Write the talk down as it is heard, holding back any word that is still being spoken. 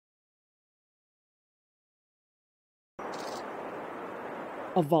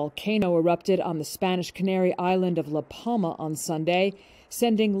A volcano erupted on the Spanish Canary Island of La Palma on Sunday,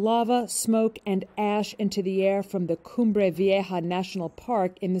 sending lava, smoke, and ash into the air from the Cumbre Vieja National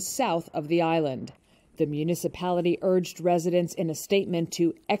Park in the south of the island. The municipality urged residents in a statement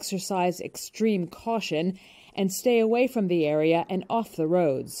to exercise extreme caution and stay away from the area and off the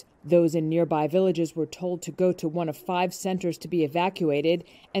roads. Those in nearby villages were told to go to one of 5 centers to be evacuated,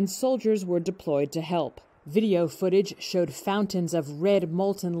 and soldiers were deployed to help. Video footage showed fountains of red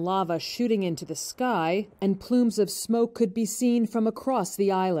molten lava shooting into the sky, and plumes of smoke could be seen from across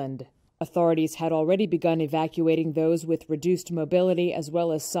the island. Authorities had already begun evacuating those with reduced mobility as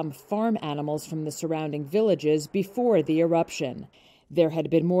well as some farm animals from the surrounding villages before the eruption. There had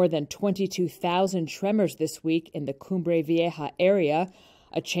been more than 22,000 tremors this week in the Cumbre Vieja area,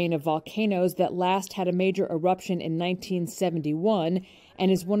 a chain of volcanoes that last had a major eruption in 1971 and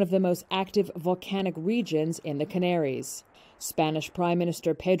is one of the most active volcanic regions in the Canaries. Spanish Prime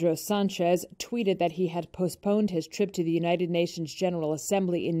Minister Pedro Sanchez tweeted that he had postponed his trip to the United Nations General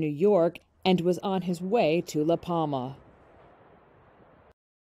Assembly in New York and was on his way to La Palma.